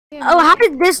Oh, how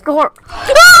did this door?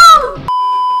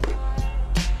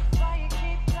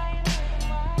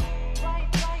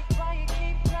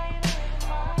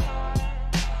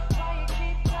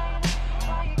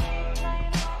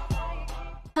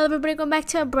 Hello everybody, welcome back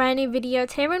to a brand new video.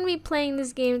 Today we're going to be playing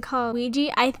this game called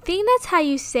Ouija. I think that's how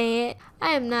you say it.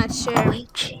 I am not sure.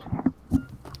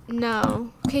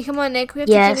 No. Okay, come on, Nick. We have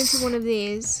to get into one of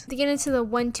these. To get into the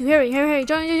 1, 2. Hurry.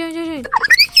 Join.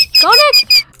 Go,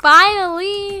 Nick!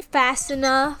 Finally! Fast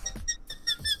enough.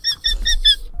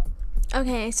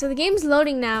 Okay, so the game's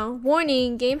loading now.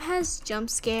 Warning, game has jump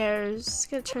scares.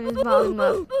 Gotta turn this volume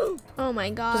up. Oh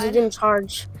my god. Because it didn't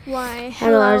charge. Why?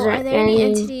 Hello, are there any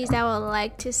entities that would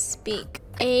like to speak?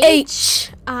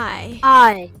 H-I-F.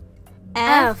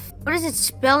 What is it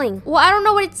spelling? Well, I don't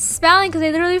know what it's spelling because I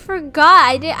literally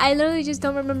forgot. I literally just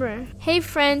don't remember. Hey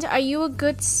friend, are you a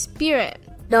good spirit?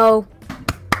 No.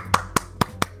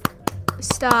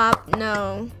 Stop.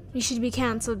 No. You should be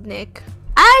canceled, Nick.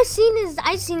 I've seen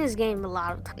this game a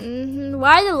lot of times.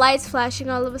 Why are the lights flashing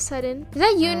all of a sudden? Is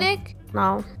that you, Nick?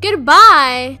 No.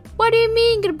 Goodbye. What do you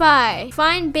mean goodbye?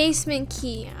 Find basement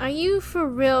key. Are you for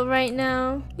real right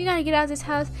now? You gotta get out of this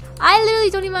house. I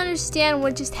literally don't even understand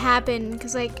what just happened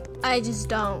because like I just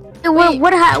don't.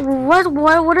 What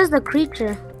is the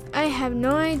creature? I have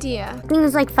no idea. I think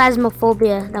it's like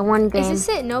Phasmophobia, that one game. Is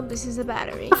this it? Nope, this is a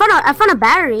battery. I found a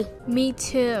battery. Me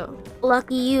too.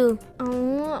 Lucky you.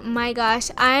 Oh my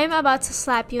gosh, I'm about to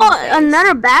slap you. Oh,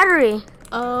 another battery.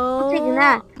 Oh, I'm taking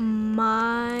that.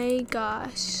 My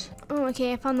gosh. Oh,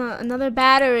 okay, I found another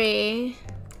battery.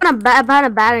 I found a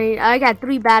battery. I got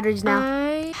 3 batteries now.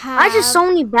 I just so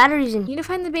many batteries in. You need to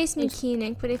find the basement key,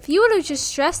 Nick. But if you would have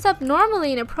just dressed up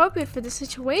normally and appropriate for the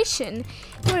situation,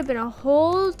 it would have been a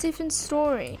whole different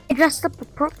story. I dressed up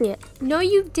appropriate. No,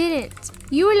 you didn't.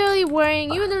 You literally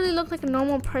looked like a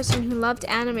normal person who loved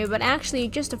anime, but actually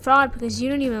you're just a fraud because you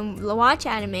don't even watch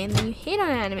anime and then you hate on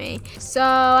anime. So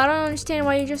I don't understand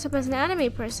why you dress up as an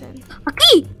anime person. A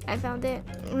key! I found it.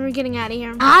 We're getting out of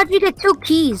here. How'd you get 2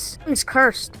 keys? It's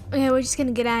cursed. Okay, we're just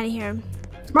gonna get out of here.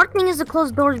 Smart thing is to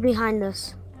close doors behind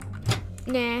us.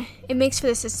 Nah, it makes for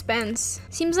the suspense.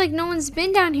 Seems like no one's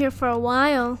been down here for a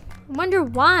while. I wonder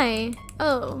why.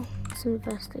 Oh. Let's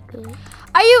investigate.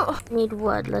 Are you? Need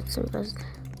what? Let's investigate.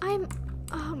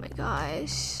 Oh my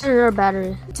gosh. Another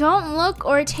battery. Don't look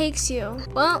or it takes you.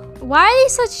 Well, why are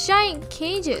these such giant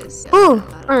cages? Ooh,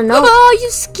 I don't know. Oh, you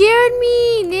scared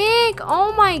me, Nick.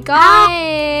 Oh my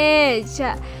gosh.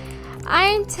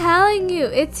 I'm telling you,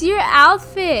 it's your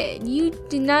outfit. You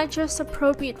do not dress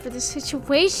appropriate for the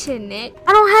situation, Nick.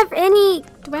 I don't have any.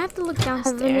 Do I have to look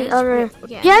downstairs? Have any other?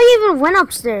 Yeah. Yeah, I even went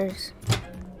upstairs.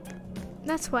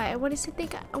 That's why. What does it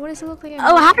think? What does it look like?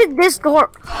 Oh, how did this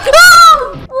door?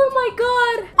 Oh my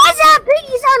god! What's that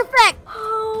piggy sound effect?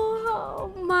 Oh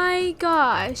my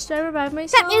gosh! Did I revive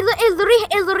myself? It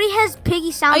literally has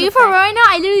piggy sound effect. Are you for real right now?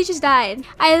 I literally just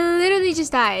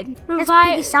died.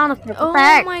 Revive. Piggy sound effect. Oh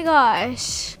my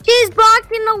gosh! She's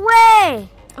blocking the way.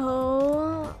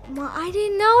 Oh my! I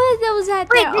didn't know that was that.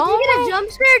 Wait, there. did you get a jump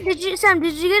scare?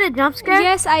 Did you get a jump scare?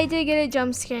 Yes, I did get a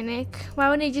jump scare, Nick. Why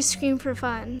wouldn't I just scream for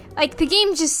fun? Like the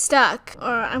game just stuck.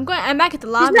 Or I'm back at the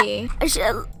lobby.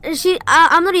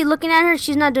 I'm literally looking at her.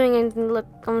 She's not doing anything. Look,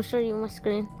 I'm gonna show you my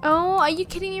screen. Oh, are you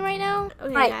kidding me right now?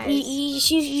 Okay, right, guys.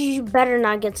 you better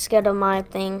not get scared of my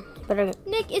thing.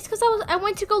 Nick, it's because I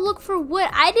went to go look for wood.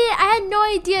 I had no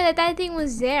idea that thing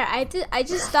was there. I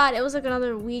just thought it was like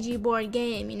another Ouija board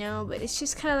game, you know, but it's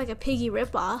just kind of like a piggy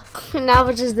ripoff. Now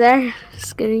it's just there,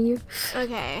 scaring you.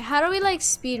 Okay, how do we like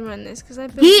speed run this? Because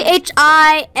I've been DHINIG.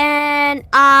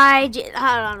 I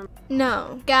don't know.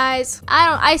 No, guys,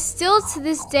 I still to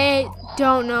this day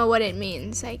don't know what it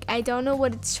means. Like I don't know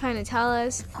what it's trying to tell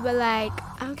us, but like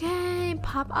okay,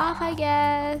 pop off, I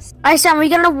guess. Alright, Sam, we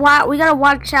gotta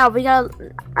watch out.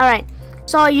 Alright,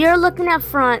 so you're looking at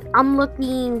front. I'm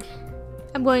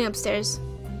going upstairs.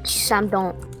 Sam,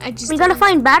 don't. We We gotta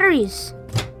find batteries.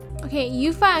 Okay,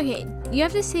 you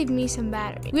have to save me some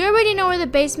battery. We already know where the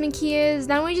basement key is.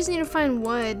 Now we just need to find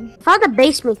wood. Found the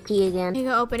basement key again. You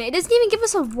go open it. It doesn't even give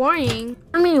us a warning.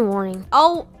 I mean warning.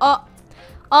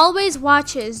 Always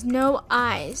watches, no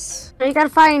eyes. You gotta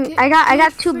find. I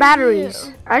got 2 batteries.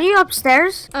 You. Are you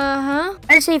upstairs? Uh-huh.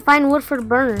 I say find wood for the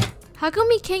burner. How come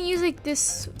we can't use like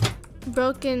this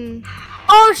broken?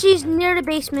 Oh, she's near the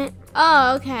basement.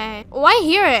 Oh, okay. Oh, I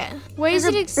hear it. Where does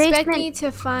it expect basement. me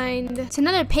to find? It's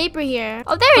another paper here.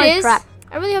 Oh, there it is. Crap.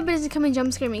 I really hope it doesn't come and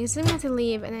jump scare me because then we have to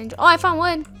leave and then. Oh, I found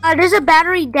wood. There's a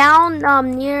battery down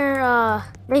near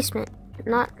basement.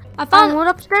 Not. I found wood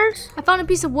upstairs? I found a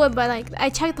piece of wood, but like I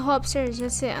checked the whole upstairs.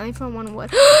 That's it. I only found one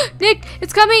wood. Nick,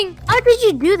 it's coming. How did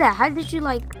you do that? How did you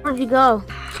where'd you go?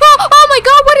 Oh my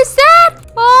god, what is that?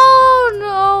 Oh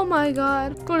no, oh my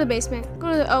god. Go to the basement.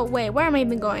 Go to the, oh wait, where am I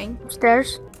even going?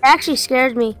 Upstairs. It actually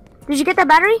scares me. Did you get that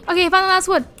battery? Okay, I found the last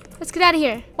wood. Let's get out of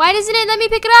here. Why doesn't it let me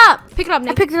pick it up? Pick it up, I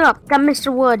Nick. picked it up. Got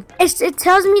Mr. Wood. It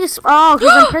tells me to. Oh,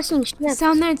 because I'm pressing shift. It's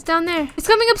down there. It's down there. It's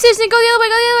coming upstairs. Nick, go the other way.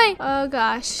 Go the other way. Oh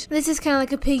gosh, this is kind of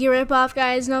like a piggy ripoff,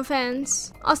 guys. No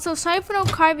offense. Also, sorry for no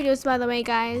car videos, by the way,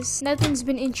 guys. Nothing's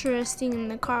been interesting in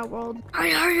the car world.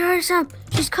 Hurry, Sam.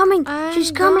 She's coming.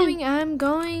 She's coming. I'm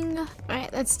going. All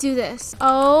right, let's do this.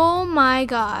 Oh my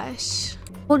gosh.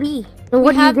 What do you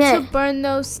We have get? to burn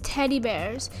those teddy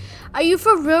bears. Are you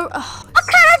for real? Oh, What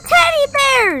kind of teddy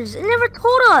bears? It never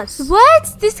told us.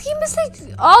 what? This game is like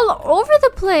all over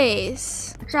the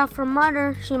place. Watch out for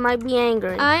Mother. She might be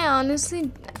angry. I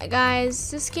honestly,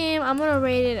 guys, this game, I'm gonna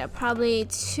rate it at probably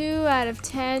 2 out of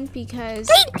 10 because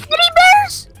 8 teddy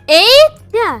bears? 8?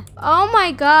 Yeah. Oh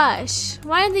my gosh.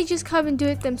 Why didn't they just come and do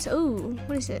it themselves? Ooh,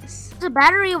 what is this? There's a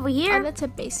battery over Oh, here. that's a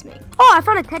basement. Oh, I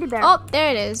found a teddy bear. Oh,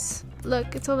 there it is.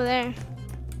 Look, it's over there.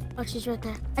 Oh, she's right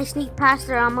there. I sneaked past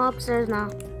her. I'm upstairs now.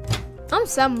 I'm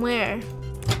somewhere.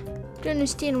 Don't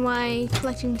understand why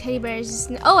collecting teddy bears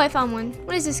is. Oh, I found one.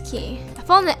 What is this key? I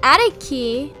found the attic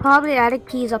key. Probably attic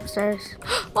keys upstairs.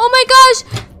 Oh my gosh!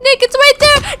 Nick, it's right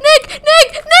there!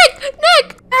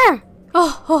 Nick! There.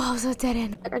 Oh, I was a dead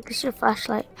end. I guess your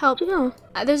flashlight. Help. Where'd you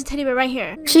go? There's a teddy bear right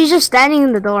here. She's just standing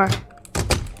in the door.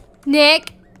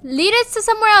 Nick, lead us to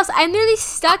somewhere else. I'm nearly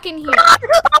stuck in here.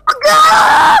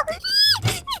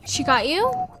 She got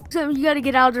you? So you gotta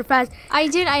get out of there fast. I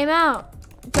did. I am out.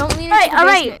 Don't lead us to the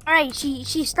basement. All right.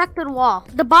 She's stuck to the wall.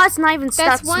 The bot's not even stuck.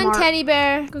 That's one smart. teddy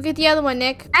bear. Go get the other one,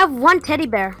 Nick. I have one teddy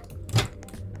bear.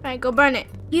 All right, go burn it.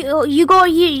 You go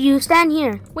here. You stand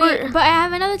here. Wait, but I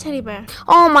have another teddy bear.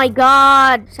 Oh my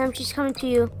God, Sam, she's coming to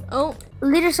you. Oh,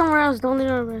 Lead her somewhere else. Don't lead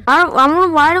her over.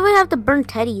 Why do we have to burn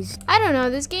teddies? I don't know.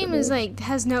 This game is like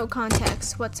has no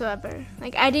context whatsoever.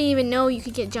 Like I didn't even know you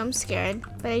could get jump scared,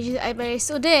 but I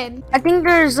still did. I think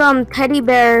there's teddy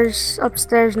bears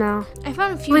upstairs now. I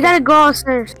found a few. We gotta go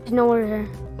upstairs. There's nowhere here.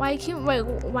 Why can't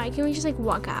we just like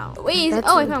walk out? Wait, That's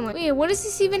I it. found one. Wait, what does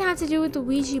this even have to do with the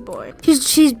Ouija board?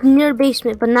 She's near the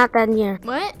basement, but not that near.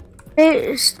 What?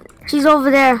 She's over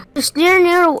there. Just stay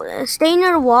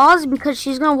near the walls because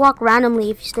she's gonna walk randomly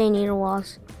if you stay near the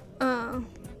walls. Oh.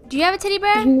 Do you have a teddy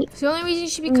bear? Mhm. So the only reason you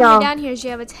should be coming No. down here is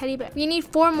you have a teddy bear. We need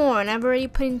 4 more, and I've already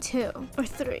put in 2 or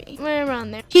 3. Right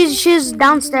around there. She's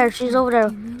downstairs. She's over there.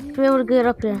 She'll be able to get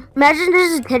up here. Imagine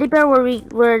there's a teddy bear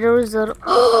where there was a.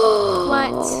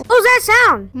 What? What was that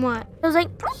sound? What? It was like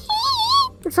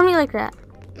something like that.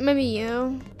 Maybe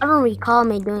you. I don't recall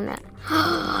me doing that.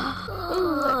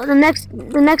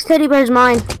 The next teddy bear is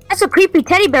mine. That's a creepy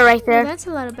teddy bear right Oh, there. that's a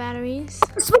lot of batteries.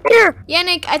 Spider! Yeah,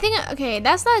 Nick, I think, okay,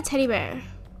 that's not a teddy bear.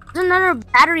 There's another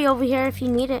battery over here if you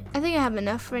need it. I think I have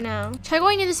enough for now. Try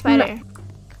going to the spider.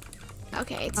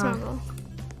 Okay, it's normal.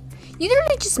 You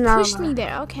literally just pushed me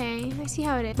there. Okay, I see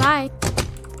how it is. Bye.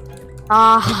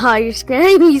 Ah, you're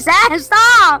scaring me, Sam.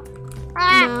 Stop!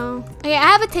 Ah. No. Okay, I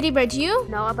have a teddy bear. Do you?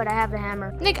 No, but I have the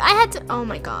hammer. Nick, I had to. Oh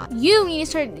my god. You need to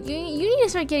start. You need to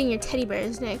start getting your teddy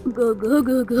bears, Nick. Go, go,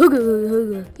 go, go, go,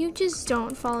 go, go. You just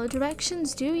don't follow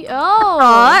directions, do you? Oh.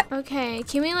 What? Okay.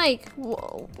 Can we like?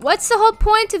 What's the whole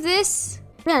point of this?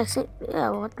 Yeah,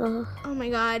 what the? Oh my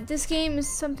god. This game is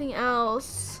something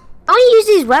else. Don't you use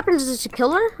these weapons as a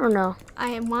killer or no?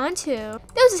 I want to.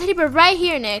 There's a teddy bear right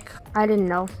here, Nick. I didn't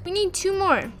know. We need 2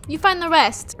 more. You find the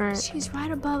rest. Alright. She's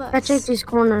right above us. I check these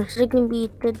corners. They can be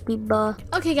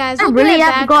Okay, guys. I We'll be really right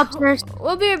have back. to go upstairs.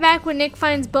 We'll be right back when Nick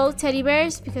finds both teddy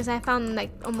bears because I found like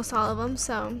almost all of them.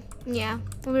 So yeah,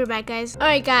 we'll be right back, guys. All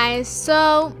right, guys.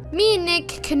 So me and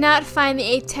Nick could not find the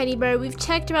 8th teddy bear. We've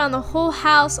checked around the whole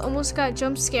house, almost got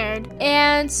jump scared.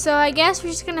 And so I guess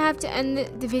we're just gonna have to end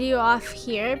the video off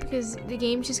here because the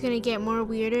game's just gonna get more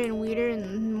weirder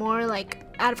and more like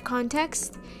out of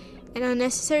context and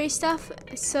unnecessary stuff.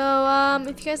 So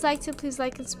if you guys liked it, please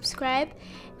like and subscribe.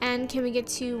 And can we get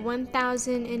to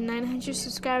 1,900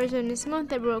 subscribers in this month?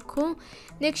 That'd be real cool.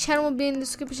 Nick's channel will be in the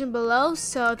description below,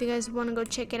 so if you guys want to go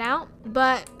check it out.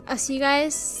 But I'll see you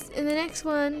guys in the next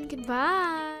one.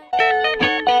 Goodbye.